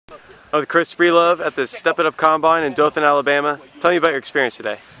I'm with Chris Breedlove at the Step It Up Combine in Dothan, Alabama. Tell me about your experience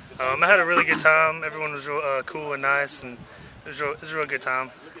today. I had a really good time. Everyone was real cool and nice, and it was a real good time.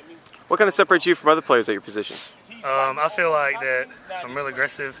 What kind of separates you from other players at your position? I feel like that I'm real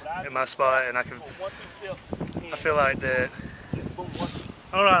aggressive in my spot, and I feel like that,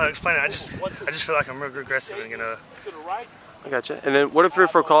 I don't know how to explain it. I just feel like I'm real aggressive and gonna. I gotcha. And then what 3 or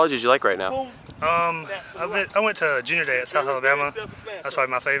 4 colleges you like right now? I went to junior day at South Alabama. That's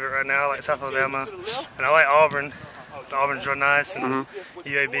probably my favorite right now. I like South Alabama, and I like Auburn. Auburn's real nice, and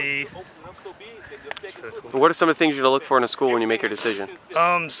UAB. It's really cool. What are some of the things you're going to look for in a school when you make your decision?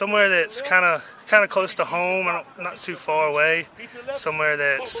 Somewhere that's kind of close to home, not too far away. Somewhere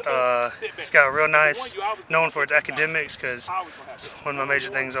that's it's got a real nice, known for its academics, because it's one of my major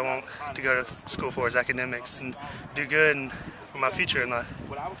things I want to go to school for is academics and do good and for my future in life.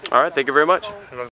 All right, thank you very much.